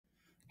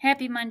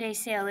Happy Monday,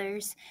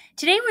 sailors.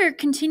 Today we're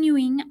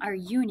continuing our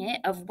unit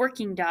of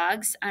working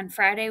dogs. On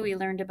Friday, we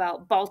learned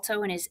about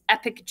Balto and his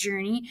epic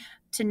journey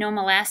to Nome,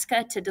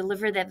 Alaska to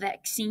deliver that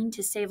vaccine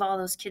to save all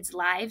those kids'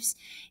 lives.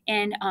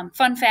 And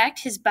fun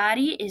fact, his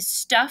body is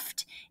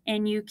stuffed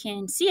and you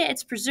can see it.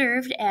 It's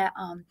preserved at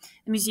the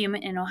museum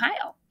in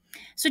Ohio.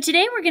 So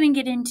today we're going to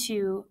get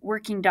into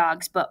working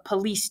dogs, but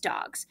police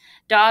dogs.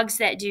 Dogs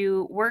that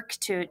do work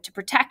to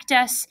protect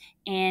us.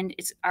 And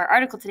our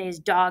article today is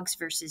dogs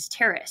versus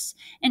terrorists.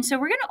 And so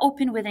we're going to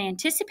open with an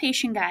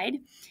anticipation guide,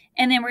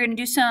 and then we're going to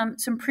do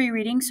some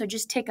pre-reading. So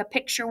just take a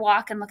picture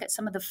walk and look at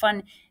some of the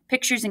fun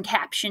pictures and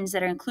captions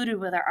that are included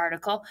with our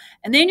article.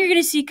 And then you're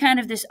going to see kind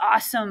of this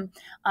awesome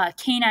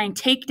canine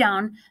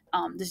takedown.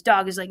 This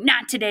dog is like,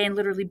 not today, and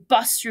literally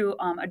busts through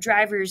a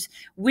driver's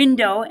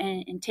window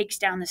and takes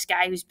down this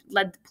guy who's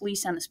led the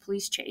police on this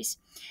police chase.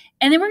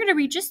 And then we're going to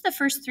read just the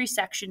first 3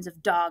 sections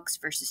of dogs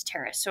versus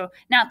terrorists. So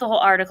not the whole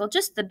article,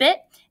 just the bit,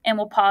 and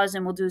we'll pause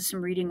and we'll do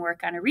some reading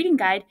work on a reading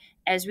guide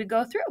as we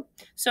go through.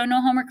 So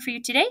no homework for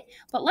you today,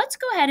 but let's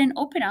go ahead and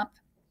open up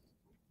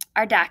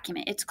our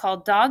document. It's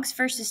called Dogs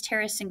versus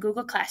Terrorists in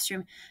Google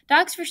Classroom,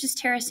 Dogs versus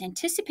Terrorists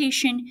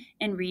Anticipation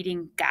and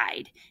Reading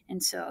Guide.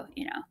 And so,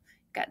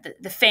 got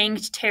the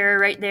fanged terror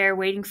right there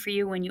waiting for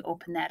you when you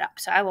open that up.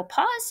 So I will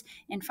pause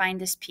and find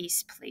this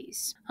piece,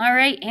 please. All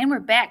right, and we're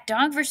back.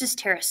 Dog versus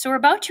terrorist. So we're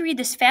about to read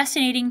this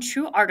fascinating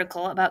true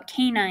article about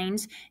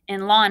canines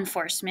and law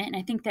enforcement. And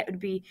I think that would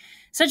be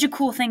such a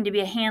cool thing to be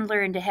a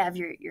handler and to have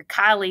your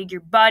colleague, your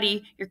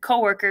buddy, your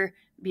coworker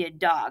be a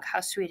dog.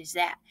 How sweet is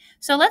that?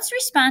 So let's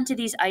respond to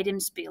these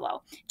items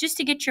below just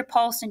to get your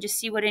pulse and just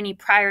see what any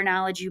prior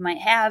knowledge you might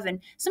have and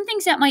some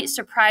things that might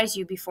surprise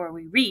you before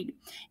we read.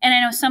 And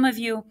I know some of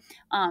you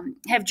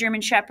have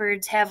German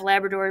Shepherds, have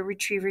Labrador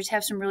Retrievers,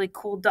 have some really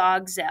cool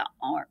dogs that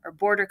are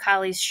Border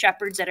Collies,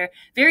 Shepherds that are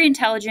very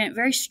intelligent,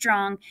 very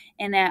strong,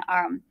 and that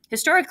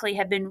historically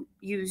have been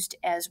used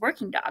as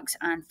working dogs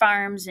on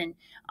farms and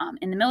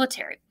in the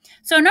military.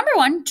 So number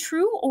 1,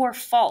 true or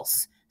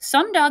false?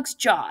 Some dogs'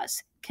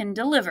 jaws can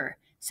deliver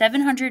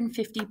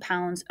 750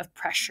 pounds of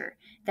pressure.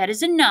 That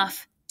is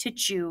enough to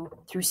chew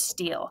through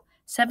steel.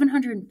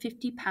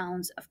 750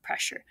 pounds of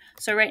pressure.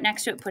 So right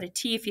next to it, put a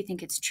T if you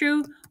think it's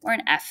true, or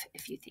an F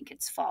if you think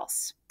it's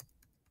false.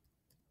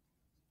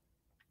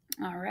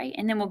 All right,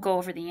 and then we'll go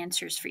over the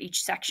answers for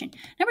each section.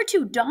 Number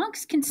 2,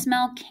 dogs can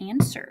smell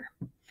cancer.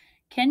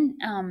 Can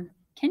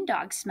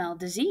dogs smell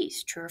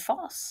disease? True or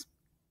false?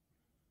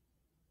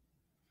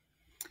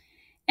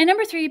 And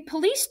number 3,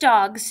 police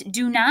dogs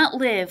do not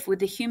live with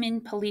the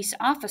human police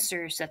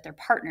officers that they're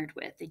partnered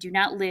with. They do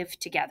not live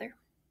together.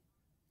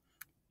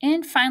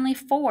 And finally,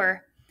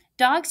 4,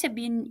 dogs have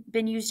been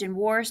used in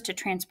wars to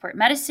transport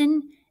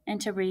medicine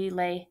and to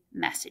relay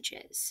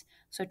messages.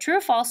 So true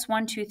or false,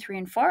 1, 2, 3,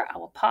 and 4. I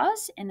will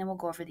pause, and then we'll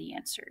go over the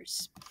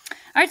answers.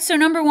 All right, so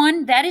number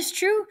 1, that is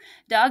true.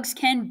 Dogs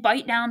can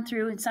bite down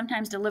through and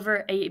sometimes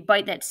deliver a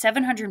bite that's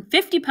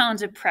 750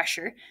 pounds of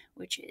pressure,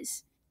 which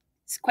is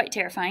it's quite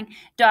terrifying.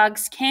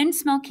 Dogs can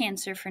smell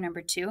cancer for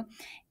number 2.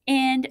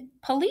 And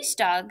police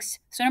dogs,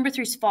 so number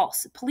 3 is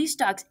false. Police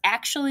dogs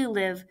actually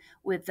live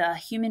with the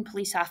human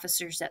police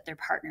officers that they're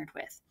partnered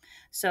with.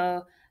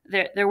 So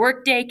their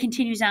work day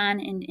continues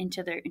on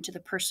into the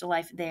personal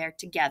life there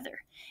together.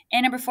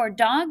 And number 4,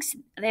 dogs,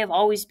 they have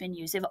always been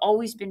used. They've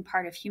always been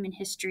part of human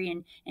history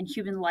and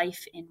human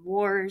life in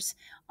wars,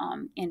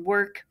 in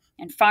work,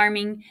 and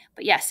farming.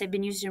 But yes, they've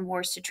been used in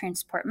wars to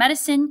transport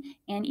medicine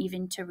and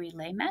even to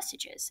relay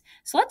messages.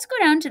 So let's go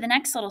down to the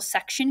next little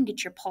section,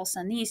 get your pulse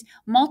on these.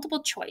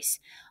 Multiple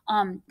choice.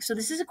 So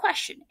this is a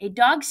question. A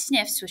dog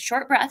sniffs with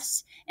short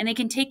breaths, and they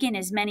can take in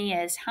as many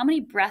as how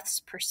many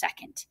breaths per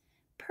second?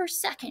 Per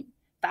second.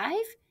 5,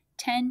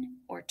 10,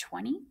 or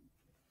 20?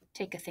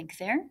 Take a think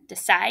there.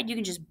 Decide. You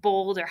can just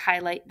bold or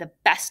highlight the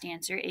best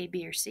answer, A,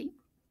 B, or C.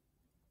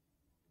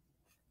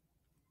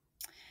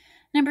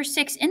 Number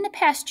 6, in the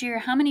past year,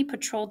 how many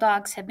patrol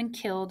dogs have been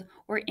killed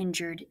or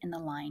injured in the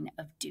line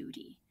of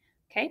duty?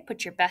 Okay,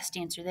 put your best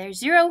answer there,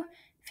 0,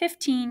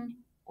 15,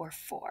 or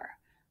 4. All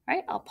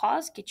right, I'll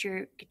pause, get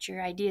your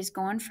ideas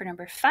going for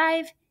number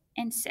 5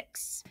 and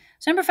 6.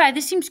 So number 5,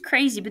 this seems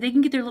crazy, but they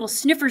can get their little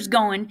sniffers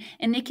going,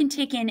 and they can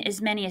take in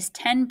as many as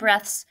 10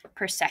 breaths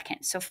per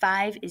second. So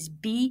 5 is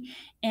B,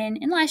 and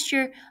in last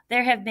year,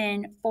 there have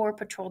been 4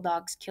 patrol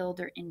dogs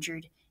killed or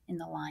injured in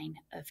the line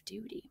of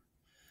duty.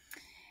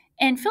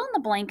 And fill in the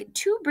blank,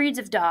 2 breeds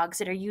of dogs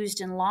that are used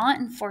in law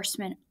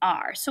enforcement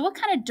are. So what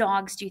kind of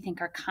dogs do you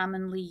think are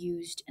commonly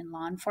used in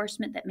law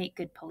enforcement that make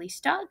good police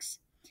dogs?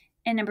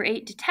 And number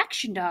 8,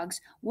 detection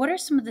dogs. What are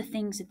some of the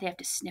things that they have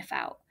to sniff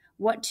out?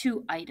 What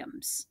 2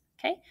 items?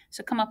 Okay,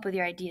 so come up with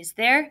your ideas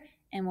there,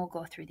 and we'll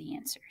go through the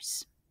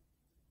answers.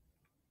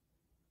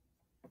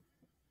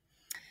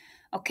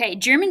 Okay,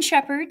 German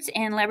Shepherds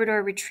and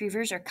Labrador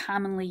Retrievers are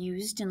commonly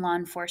used in law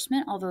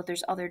enforcement, although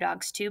there's other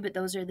dogs too, but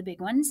those are the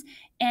big ones.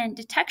 And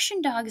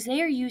detection dogs,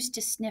 they are used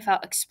to sniff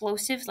out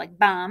explosives like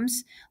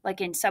bombs, like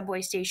in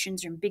subway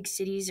stations or in big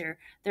cities, or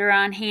they're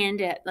on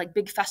hand at like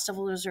big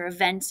festivals or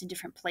events in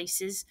different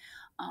places.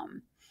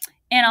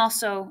 and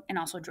also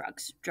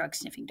drug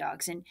sniffing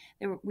dogs. And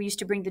we used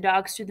to bring the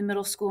dogs through the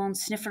middle school and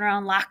sniffing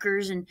around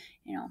lockers and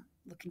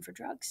looking for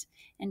drugs.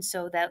 And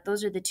so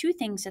those are the two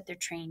things that they're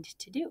trained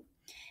to do.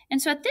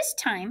 And so at this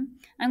time,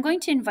 I'm going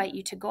to invite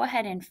you to go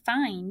ahead and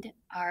find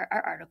our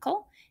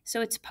article.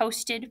 So it's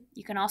posted.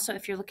 You can also,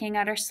 if you're looking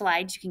at our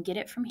slides, you can get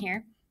it from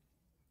here.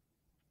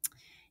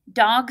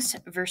 Dogs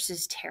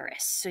versus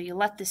terrorists. So you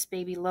let this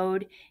baby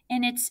load,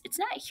 and it's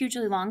not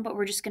hugely long, but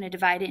we're just going to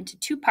divide it into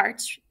two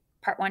parts.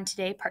 Part 1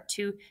 today, part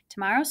 2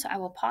 tomorrow. So I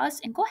will pause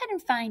and go ahead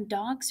and find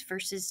dogs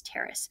versus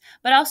terrorists,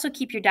 but also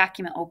keep your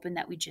document open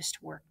that we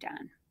just worked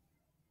on.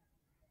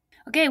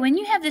 Okay, when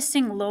you have this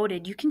thing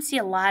loaded, you can see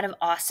a lot of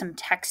awesome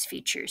text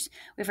features.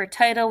 We have our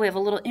title, we have a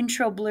little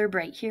intro blurb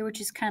right here, which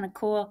is kind of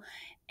cool.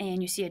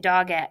 And you see a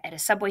dog at a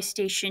subway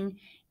station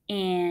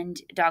and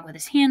a dog with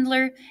his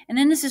handler. And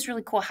then this is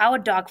really cool, how a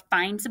dog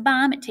finds a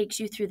bomb. It takes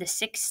you through the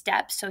 6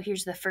 steps. So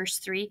here's the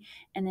first 3,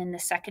 and then the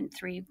second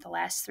 3, the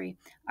last 3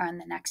 are on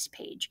the next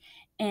page.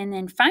 And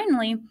then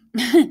finally,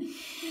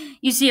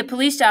 you see a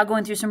police dog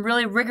going through some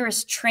really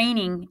rigorous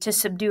training to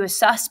subdue a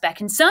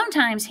suspect. And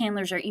sometimes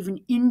handlers are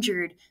even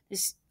injured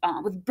with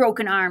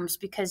broken arms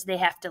because they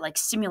have to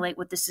simulate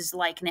what this is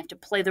like, and they have to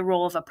play the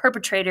role of a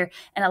perpetrator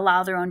and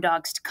allow their own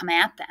dogs to come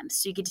at them.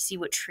 So you get to see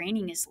what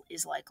training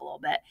is like a little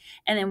bit.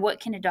 And then what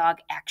can a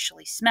dog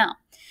actually smell?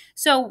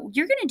 So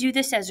you're going to do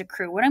this as a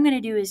crew. What I'm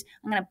going to do is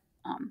I'm going to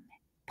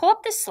pull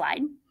up this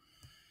slide.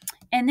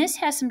 And this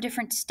has some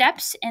different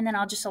steps, and then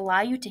I'll just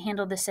allow you to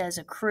handle this as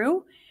a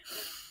crew.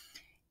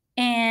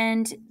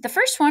 And the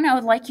first one, I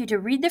would like you to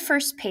read the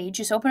first page.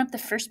 Just open up the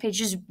first page.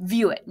 Just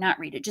view it, not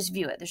read it. Just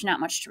view it. There's not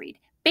much to read.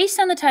 Based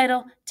on the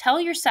title, tell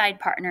your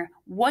side partner,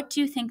 what do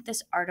you think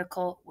this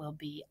article will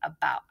be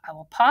about? I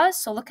will pause.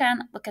 So look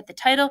at the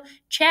title.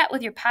 Chat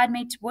with your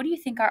podmates. What do you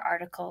think our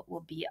article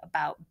will be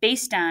about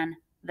based on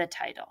the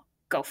title?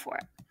 Go for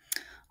it.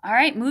 All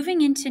right,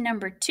 moving into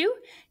number 2,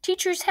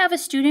 teachers have a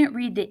student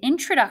read the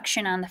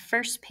introduction on the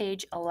first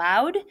page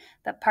aloud,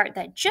 the part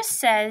that just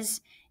says,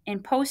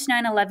 in post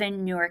 9/11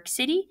 New York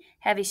City,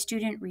 have a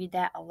student read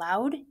that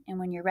aloud, and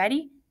when you're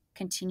ready,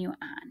 continue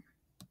on.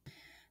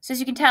 So as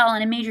you can tell,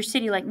 in a major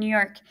city like New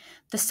York,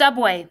 the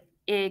subway,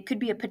 it could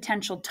be a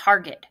potential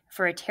target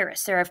for a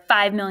terrorist. There are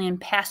 5 million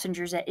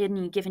passengers at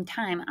any given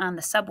time on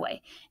the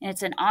subway, and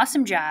it's an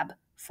awesome job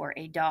for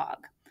a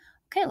dog.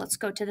 Okay, let's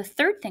go to the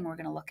third thing we're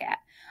going to look at.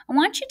 I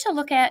want you to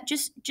look at,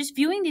 just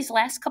viewing these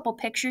last couple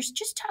pictures,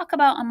 just talk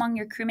about among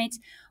your crewmates,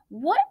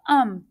 what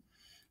kind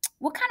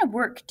of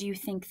work do you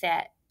think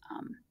that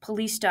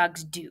police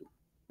dogs do?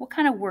 What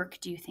kind of work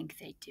do you think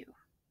they do?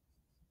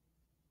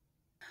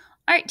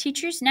 All right,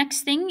 teachers,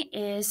 next thing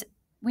is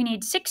we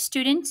need 6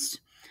 students,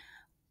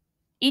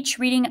 each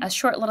reading a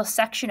short little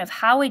section of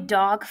how a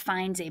dog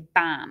finds a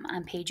bomb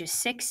on pages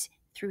 6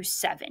 through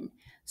 7.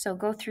 So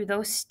go through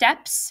those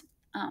steps.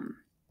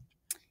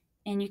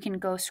 And you can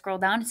go scroll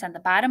down. It's on the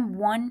bottom,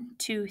 1,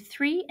 2,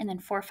 3, and then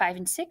 4, 5,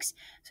 and 6.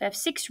 So I have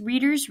 6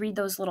 readers read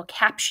those little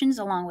captions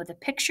along with the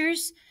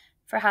pictures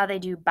for how they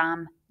do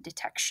bomb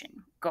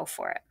detection. Go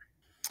for it.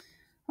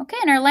 Okay,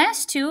 and our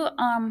last 2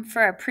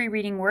 for our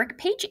pre-reading work,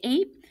 page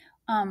 8,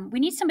 we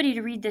need somebody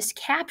to read this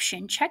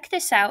caption. Check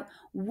this out.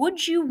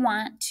 Would you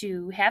want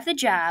to have the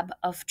job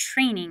of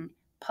training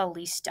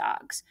police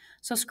dogs?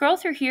 So scroll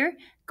through here.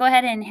 Go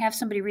ahead and have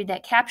somebody read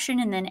that caption,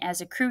 and then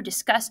as a crew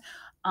discuss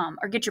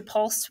or get your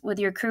pulse with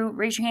your crew.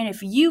 Raise your hand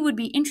if you would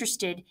be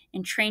interested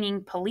in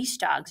training police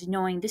dogs,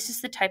 knowing this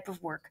is the type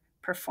of work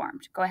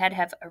performed. Go ahead,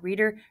 have a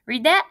reader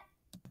read that.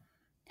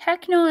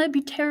 Heck no, that'd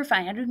be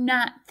terrifying. I do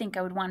not think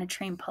I would want to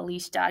train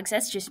police dogs.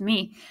 That's just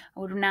me.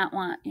 I would not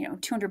want,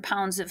 200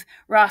 pounds of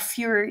raw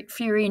fury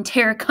and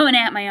terror coming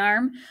at my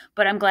arm.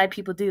 But I'm glad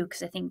people do,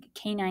 because I think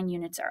canine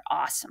units are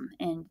awesome,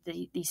 and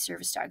these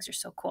service dogs are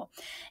so cool.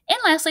 And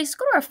lastly, let's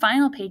go to our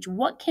final page.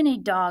 What can a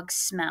dog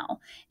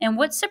smell? And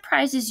what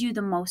surprises you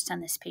the most on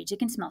this page? They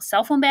can smell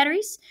cell phone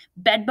batteries,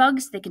 bed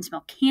bugs, they can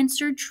smell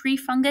cancer, tree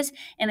fungus,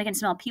 and they can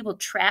smell people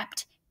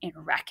trapped in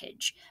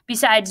wreckage.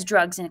 Besides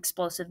drugs and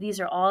explosive,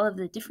 these are all of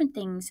the different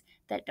things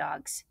that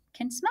dogs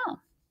can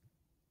smell.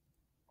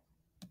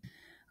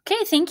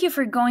 Okay, thank you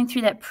for going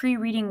through that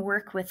pre-reading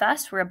work with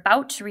us. We're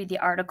about to read the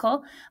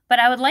article, but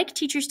I would like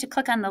teachers to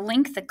click on the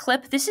link, the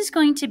clip. This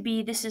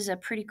is a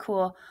pretty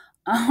cool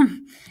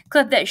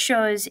clip that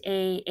shows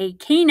a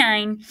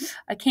canine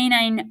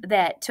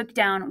that took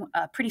down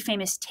a pretty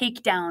famous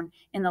takedown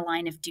in the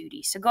line of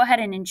duty. So go ahead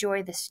and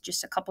enjoy this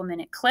just a couple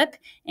minute clip,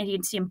 and you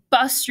can see him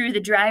bust through the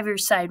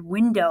driver's side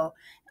window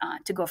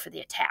to go for the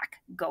attack.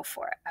 Go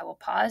for it. I will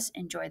pause,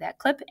 enjoy that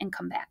clip, and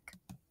come back.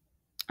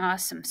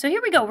 Awesome. So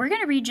here we go. We're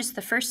going to read just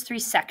the first 3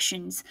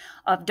 sections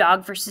of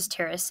Dog versus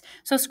Terrorist.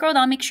 So scroll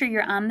down, make sure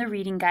you're on the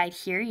reading guide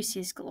here. You see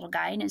this little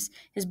guy in his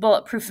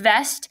bulletproof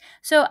vest.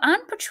 So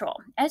on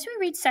patrol, as we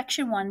read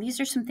section 1, these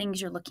are some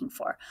things you're looking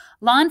for.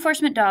 Law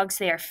enforcement dogs,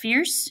 they are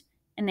fierce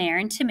and they are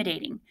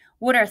intimidating.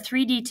 What are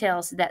 3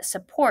 details that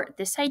support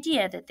this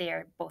idea that they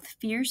are both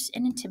fierce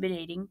and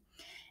intimidating?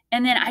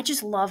 And then I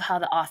just love how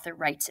the author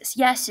writes this.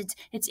 Yes,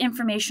 it's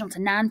informational, it's a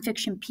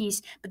nonfiction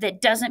piece, but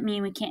that doesn't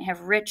mean we can't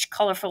have rich,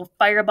 colorful,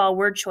 fireball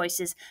word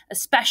choices,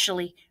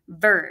 especially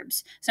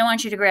verbs. So I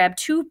want you to grab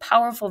 2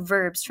 powerful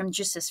verbs from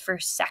just this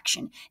first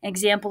section. An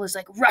example is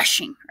like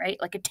rushing,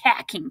 right? Like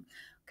attacking.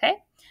 Okay?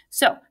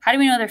 So how do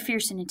we know they're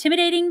fierce and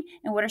intimidating?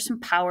 And what are some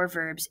power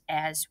verbs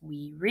as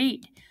we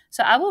read?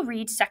 So I will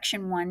read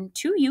section 1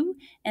 to you,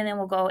 and then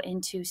we'll go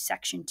into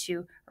section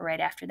 2 right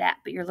after that.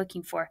 But you're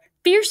looking for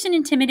fierce and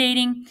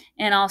intimidating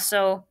and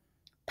also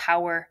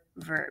power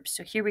verbs.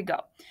 So here we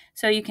go.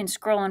 So you can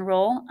scroll and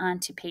roll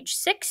onto page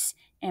 6,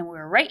 and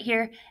we're right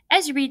here.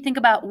 As you read, think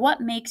about what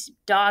makes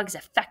dogs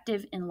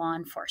effective in law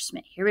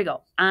enforcement. Here we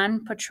go.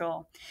 On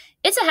patrol.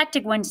 It's a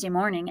hectic Wednesday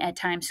morning at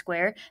Times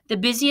Square, the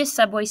busiest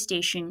subway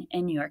station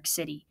in New York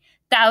City.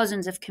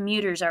 Thousands of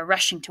commuters are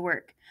rushing to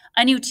work.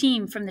 A new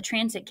team from the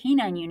Transit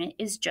Canine Unit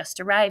is just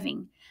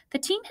arriving. The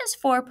team has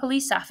 4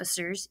 police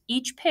officers,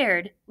 each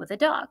paired with a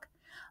dog.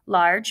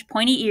 Large,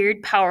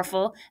 pointy-eared,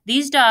 powerful,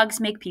 these dogs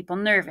make people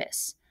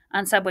nervous.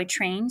 On subway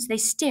trains, they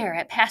stare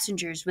at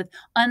passengers with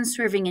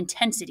unswerving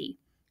intensity.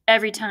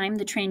 Every time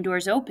the train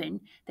doors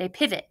open, they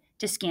pivot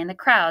to scan the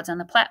crowds on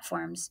the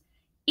platforms.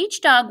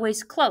 Each dog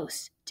weighs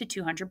close to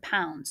 200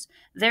 pounds.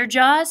 Their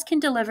jaws can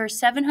deliver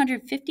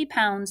 750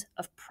 pounds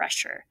of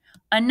pressure,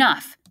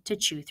 enough to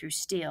chew through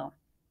steel.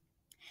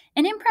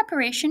 And in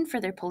preparation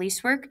for their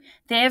police work,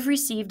 they have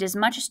received as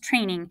much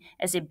training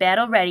as a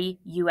battle-ready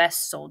U.S.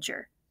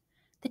 soldier.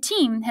 The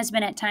team has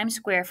been at Times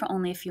Square for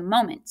only a few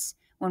moments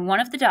when one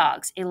of the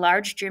dogs, a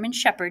large German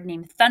shepherd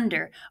named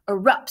Thunder,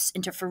 erupts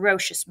into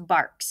ferocious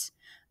barks.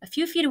 A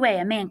few feet away,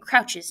 a man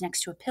crouches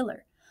next to a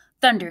pillar.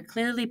 Thunder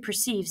clearly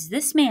perceives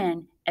this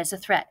man as a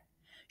threat.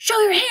 "Show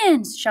your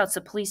hands!" shouts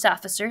a police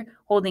officer,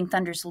 holding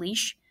Thunder's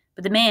leash,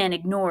 but the man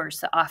ignores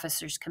the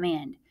officer's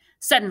command.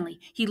 Suddenly,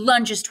 he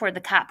lunges toward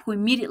the cop, who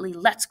immediately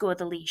lets go of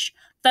the leash.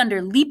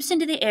 Thunder leaps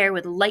into the air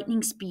with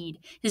lightning speed.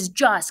 His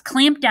jaws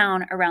clamp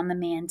down around the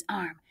man's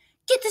arm.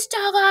 "Get this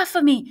dog off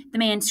of me!" the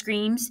man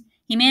screams.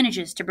 He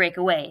manages to break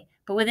away,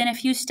 but within a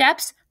few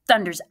steps,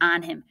 Thunder's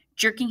on him,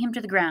 jerking him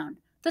to the ground.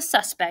 The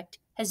suspect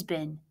has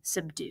been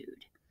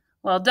subdued.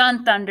 Well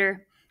done,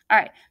 Thunder. All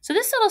right, so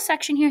this little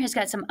section here has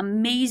got some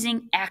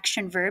amazing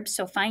action verbs,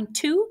 so find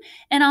 2.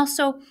 And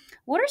also,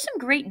 what are some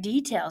great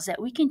details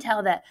that we can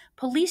tell that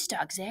police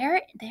dogs,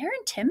 they're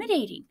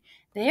intimidating.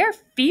 They're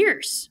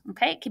fierce,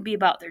 okay? It can be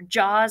about their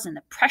jaws and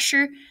the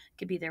pressure. It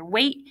could be their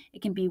weight.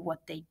 It can be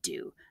what they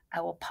do.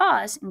 I will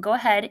pause and go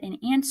ahead and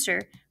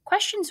answer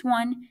questions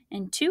 1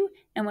 and 2,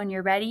 and when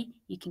you're ready,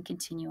 you can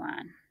continue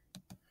on.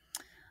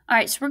 All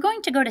right, so we're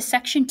going to go to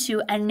section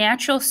 2, a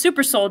natural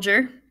super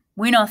soldier.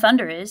 We know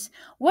Thunder is.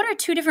 What are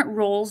 2 different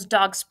roles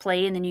dogs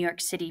play in the New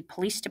York City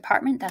Police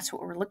Department? That's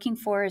what we're looking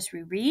for as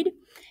we read.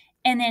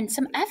 And then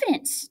some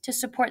evidence to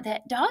support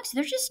that dogs,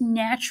 they're just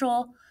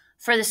natural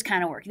for this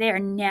kind of work. They are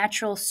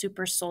natural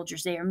super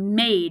soldiers. They are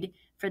made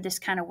for this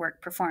kind of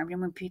work performed.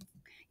 And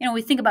when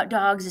we think about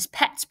dogs as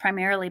pets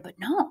primarily, but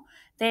no,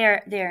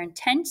 they're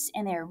intense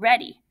and they're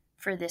ready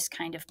for this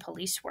kind of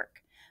police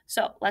work.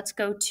 So let's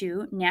go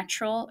to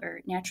natural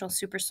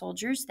super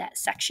soldiers, that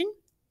section.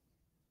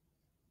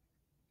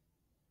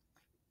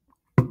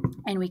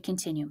 And we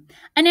continue.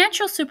 A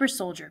natural super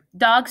soldier.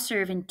 Dogs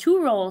serve in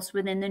 2 roles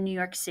within the New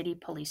York City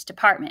Police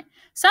Department.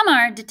 Some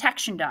are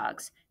detection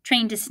dogs,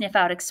 trained to sniff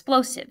out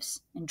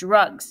explosives and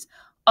drugs.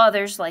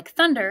 Others, like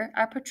Thunder,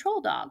 are patrol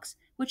dogs,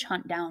 which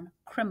hunt down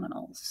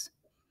criminals.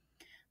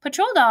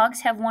 Patrol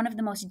dogs have one of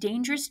the most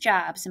dangerous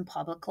jobs in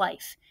public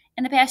life.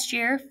 In the past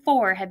year,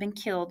 4 have been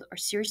killed or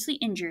seriously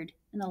injured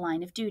in the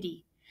line of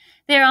duty.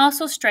 They are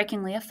also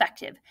strikingly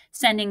effective.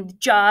 Sending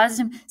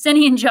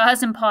in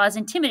jaws and paws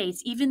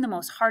intimidates even the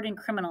most hardened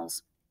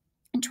criminals.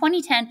 In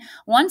 2010,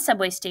 one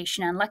subway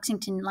station on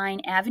Lexington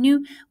Line Avenue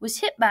was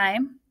hit by,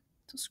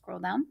 scroll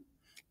down,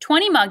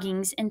 20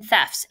 muggings and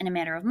thefts in a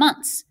matter of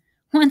months.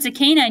 Once a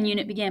canine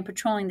unit began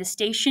patrolling the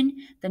station,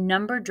 the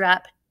number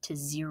dropped to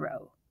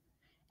 0.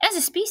 As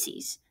a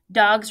species,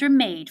 dogs were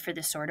made for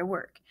this sort of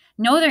work.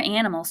 No other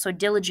animal so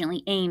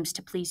diligently aims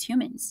to please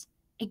humans.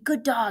 A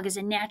good dog is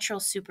a natural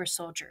super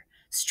soldier,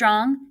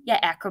 strong yet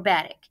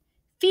acrobatic,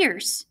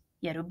 fierce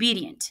yet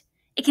obedient.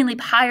 It can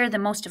leap higher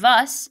than most of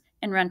us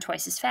and run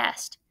twice as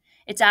fast.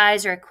 Its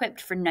eyes are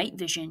equipped for night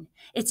vision,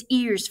 its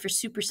ears for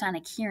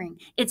supersonic hearing,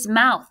 its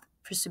mouth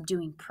for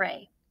subduing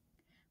prey.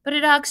 But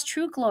a dog's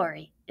true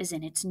glory is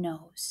in its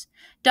nose.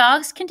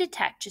 Dogs can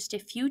detect just a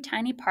few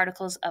tiny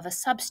particles of a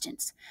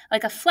substance,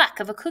 like a fleck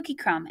of a cookie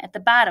crumb at the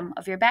bottom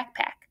of your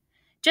backpack.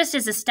 Just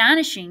as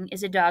astonishing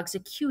is a dog's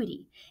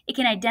acuity, it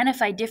can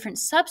identify different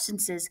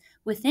substances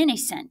within a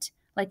scent,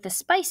 like the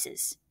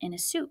spices in a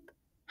soup.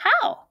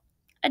 How?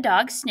 A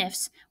dog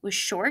sniffs with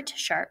short,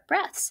 sharp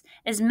breaths,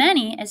 as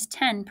many as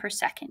 10 per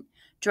second,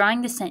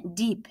 drawing the scent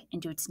deep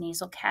into its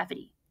nasal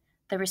cavity.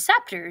 The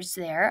receptors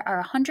there are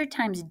 100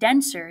 times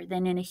denser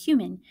than in a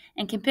human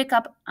and can pick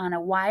up on a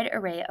wide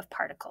array of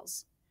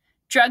particles.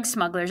 Drug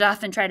smugglers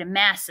often try to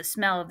mask the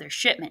smell of their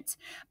shipments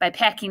by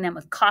packing them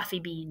with coffee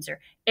beans or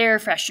air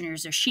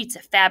fresheners or sheets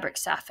of fabric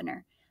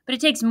softener. but it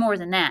takes more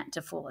than that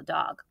to fool a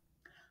dog.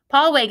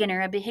 Paul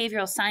Wegener, a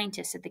behavioral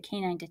scientist at the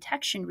Canine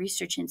Detection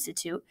Research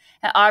Institute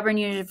at Auburn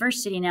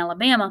University in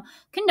Alabama,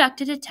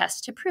 conducted a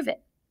test to prove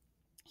it.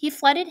 He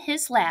flooded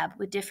his lab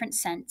with different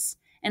scents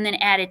and then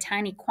added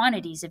tiny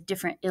quantities of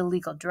different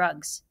illegal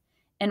drugs.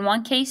 In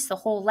one case, the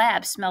whole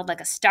lab smelled like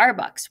a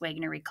Starbucks,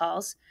 Wegener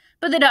recalls,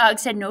 but the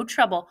dogs had no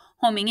trouble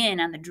homing in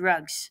on the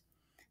drugs.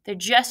 They're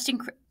just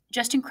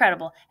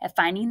incredible at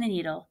finding the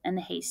needle in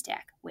the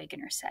haystack,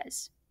 Wegener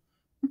says.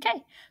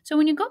 Okay, so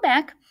when you go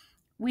back,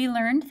 we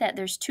learned that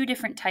there's two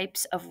different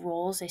types of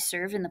roles they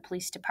serve in the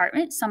police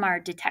department. Some are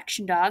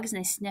detection dogs, and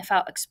they sniff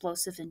out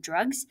explosives and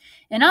drugs,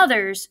 and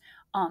others,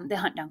 they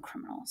hunt down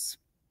criminals.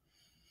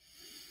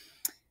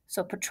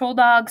 So patrol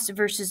dogs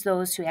versus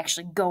those who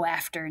actually go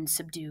after and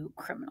subdue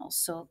criminals.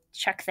 So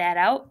check that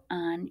out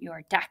on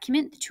your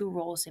document, the two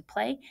roles they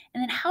play.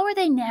 And then how are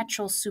they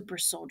natural super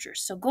soldiers?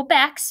 So go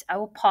back, I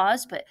will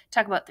pause, but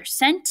talk about their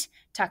scent,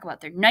 talk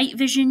about their night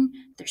vision,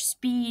 their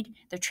speed,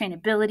 their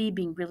trainability,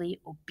 being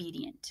really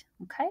obedient.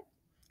 Okay?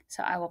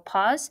 So I will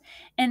pause.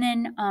 And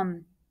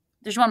then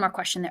there's one more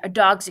question there. A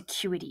dog's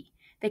acuity.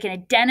 They can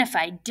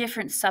identify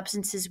different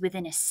substances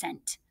within a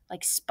scent,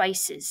 like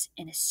spices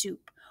in a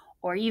soup.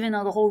 Or even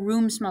though the whole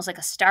room smells like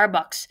a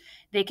Starbucks,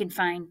 they can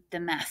find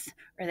the meth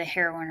or the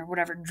heroin or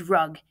whatever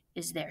drug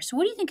is there. So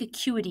what do you think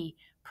acuity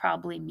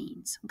probably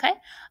means? Okay,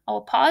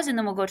 I'll pause and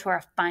then we'll go to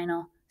our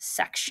final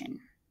section.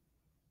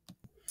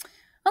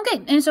 Okay,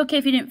 and it's okay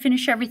if you didn't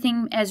finish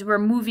everything. As we're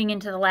moving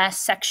into the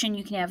last section,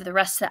 you can have the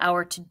rest of the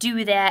hour to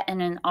do that and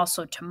then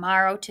also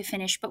tomorrow to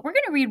finish. But we're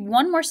going to read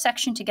one more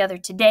section together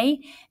today,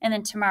 and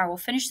then tomorrow we'll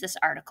finish this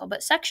article.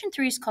 But section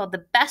 3 is called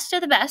The Best of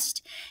the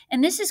Best,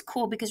 and this is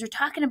cool because we're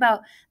talking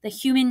about the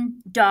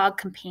human-dog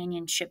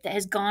companionship that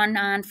has gone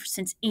on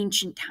since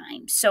ancient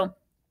times. So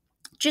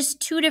just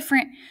two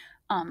different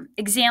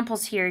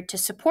examples here to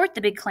support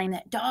the big claim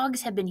that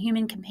dogs have been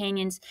human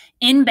companions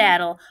in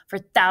battle for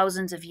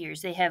thousands of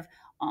years. They have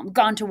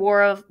gone to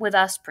war with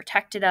us,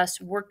 protected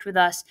us, worked with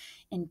us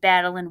in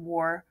battle and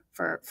war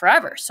for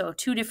forever. So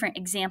two different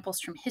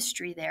examples from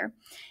history there.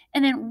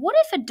 And then what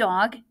if a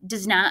dog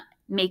does not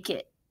make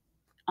it?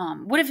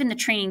 What if in the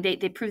training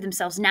they prove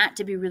themselves not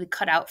to be really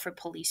cut out for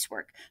police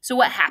work? So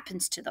what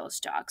happens to those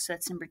dogs? So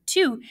that's number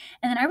 2.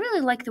 And then I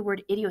really like the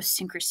word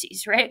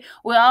idiosyncrasies, right?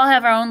 We all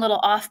have our own little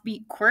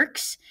offbeat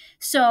quirks.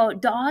 So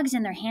dogs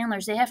and their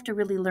handlers, they have to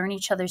really learn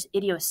each other's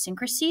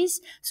idiosyncrasies.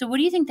 So what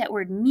do you think that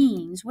word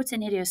means? What's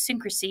an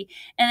idiosyncrasy?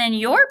 And then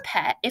your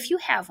pet, if you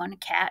have one, a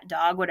cat,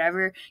 dog,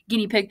 whatever,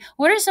 guinea pig,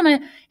 what are some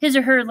of his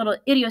or her little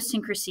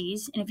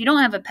idiosyncrasies? And if you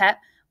don't have a pet,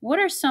 what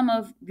are some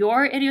of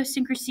your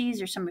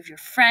idiosyncrasies or some of your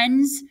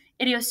friends'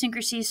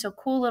 idiosyncrasies? So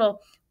cool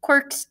little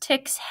quirks,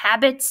 tics,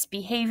 habits,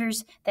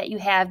 behaviors that you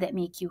have that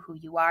make you who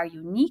you are,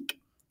 unique.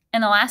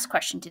 And the last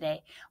question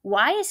today,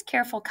 why is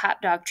careful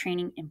cop dog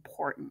training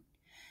important?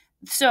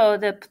 So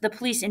the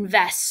police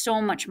invest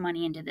so much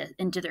money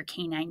into their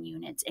canine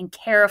units and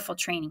careful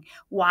training.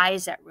 Why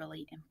is that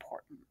really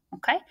important?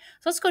 Okay,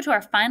 so let's go to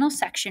our final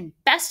section,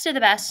 best of the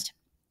best,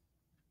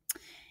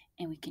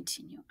 and we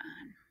continue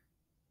on.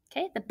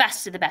 Okay, the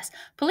best of the best.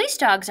 Police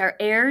dogs are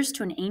heirs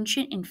to an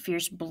ancient and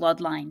fierce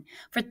bloodline.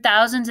 For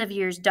thousands of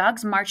years,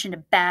 dogs marched into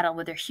battle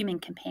with their human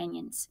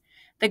companions.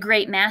 The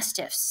great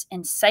mastiffs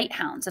and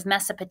sighthounds of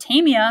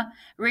Mesopotamia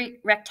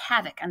wreaked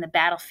havoc on the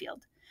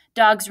battlefield.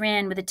 Dogs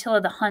ran with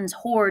Attila the Hun's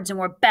hordes and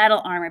wore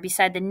battle armor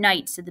beside the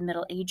knights of the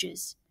Middle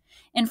Ages.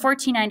 In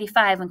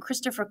 1495, when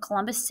Christopher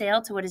Columbus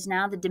sailed to what is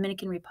now the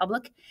Dominican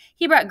Republic,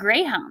 he brought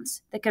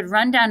greyhounds that could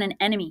run down an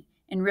enemy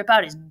and rip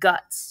out his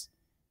guts.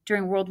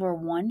 During World War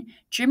I,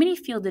 Germany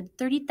fielded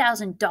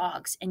 30,000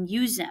 dogs and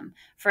used them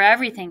for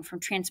everything from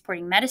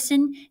transporting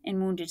medicine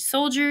and wounded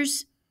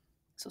soldiers,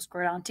 so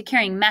scroll down, to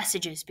carrying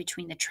messages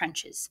between the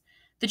trenches.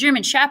 The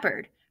German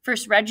Shepherd,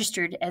 first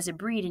registered as a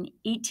breed in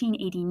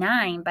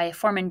 1889 by a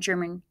former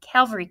German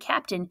cavalry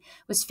captain,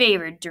 was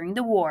favored during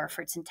the war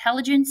for its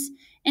intelligence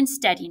and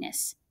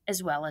steadiness,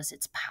 as well as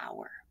its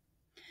power.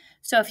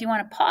 So if you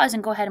want to pause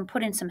and go ahead and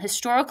put in some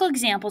historical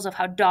examples of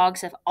how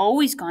dogs have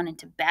always gone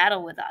into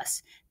battle with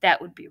us,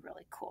 that would be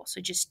really cool. So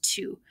just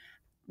 2.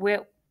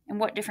 And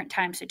what different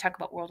times? They talk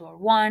about World War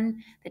I,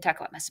 they talk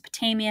about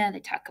Mesopotamia, they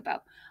talk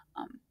about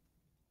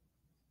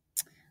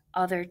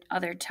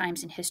other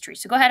times in history.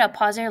 So go ahead, I'll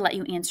pause there and let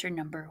you answer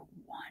number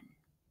 1.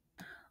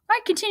 All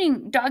right,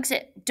 continuing, dogs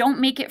that don't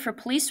make it for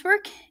police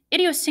work,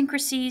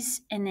 idiosyncrasies,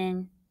 and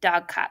then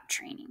dog cop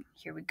training.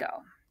 Here we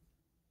go.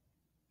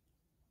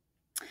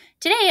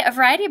 Today, a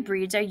variety of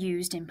breeds are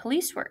used in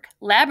police work.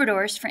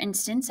 Labradors, for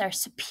instance, are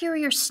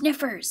superior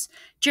sniffers.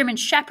 German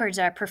Shepherds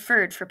are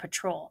preferred for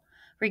patrol.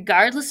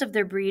 Regardless of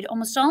their breed,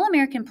 almost all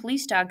American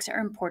police dogs are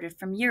imported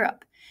from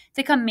Europe.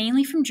 They come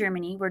mainly from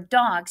Germany, where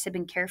dogs have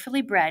been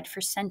carefully bred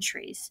for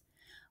centuries.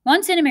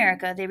 Once in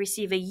America, they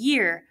receive a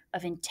year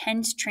of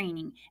intense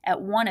training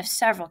at one of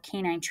several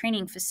canine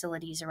training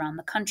facilities around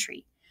the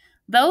country.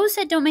 Those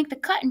that don't make the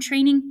cut in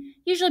training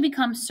usually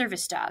become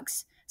service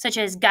dogs, such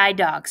as guide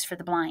dogs for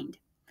the blind.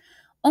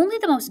 Only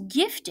the most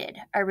gifted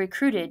are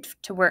recruited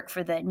to work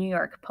for the New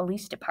York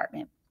Police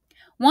Department.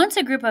 Once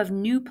a group of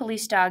new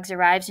police dogs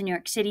arrives in New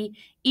York City,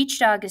 each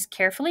dog is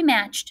carefully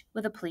matched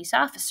with a police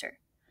officer.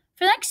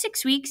 For the next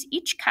 6 weeks,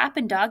 each cop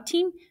and dog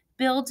team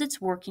builds its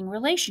working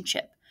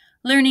relationship,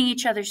 learning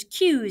each other's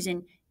cues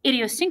and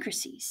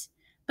idiosyncrasies.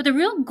 But the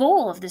real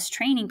goal of this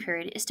training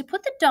period is to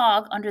put the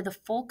dog under the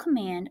full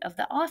command of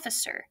the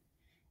officer.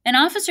 An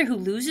officer who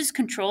loses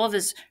control of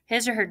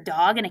his or her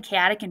dog in a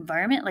chaotic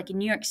environment, like a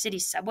New York City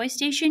subway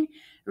station,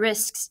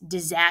 risks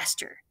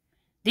disaster.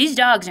 These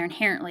dogs are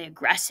inherently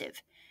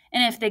aggressive,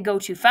 and if they go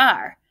too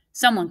far,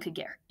 someone could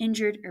get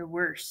injured or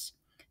worse.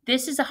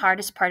 This is the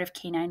hardest part of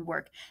canine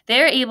work.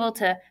 Being able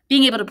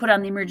to put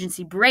on the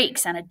emergency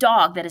brakes on a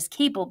dog that is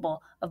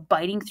capable of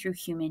biting through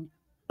human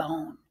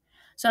bone.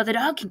 So the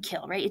dog can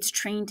kill, right? It's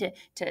trained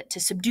to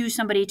subdue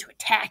somebody, to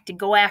attack, to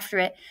go after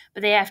it,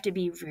 but they have to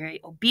be very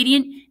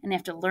obedient and they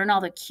have to learn all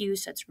the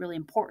cues. That's really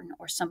important,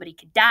 or somebody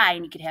could die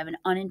and you could have an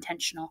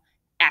unintentional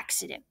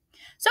accident.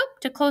 So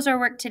to close our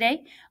work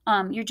today,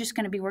 you're just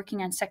going to be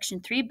working on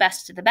section 3,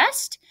 best of the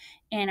best.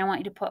 And I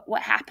want you to put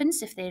what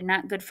happens if they're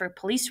not good for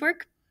police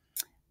work.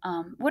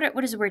 What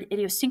does the word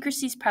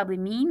idiosyncrasies probably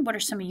mean? What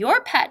are some of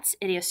your pets'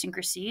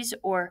 idiosyncrasies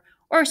or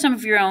some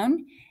of your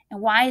own?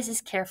 And why is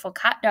this careful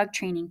cat dog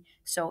training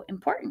so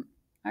important?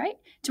 All right.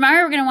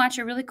 Tomorrow we're going to watch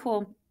a really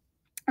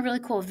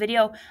cool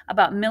video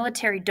about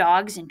military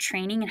dogs and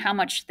training and how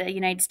much the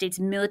United States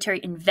military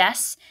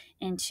invests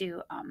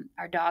into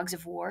our dogs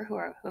of war who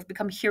have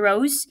become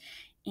heroes.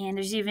 And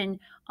there's even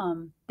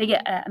they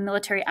get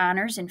military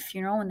honors and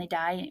funeral when they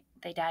die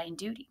in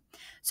duty.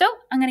 So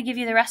I'm going to give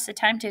you the rest of the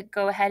time to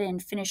go ahead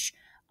and finish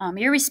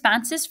your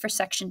responses for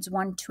sections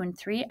 1, 2, and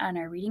 3 on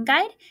our reading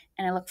guide.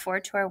 And I look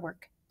forward to our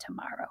work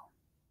tomorrow.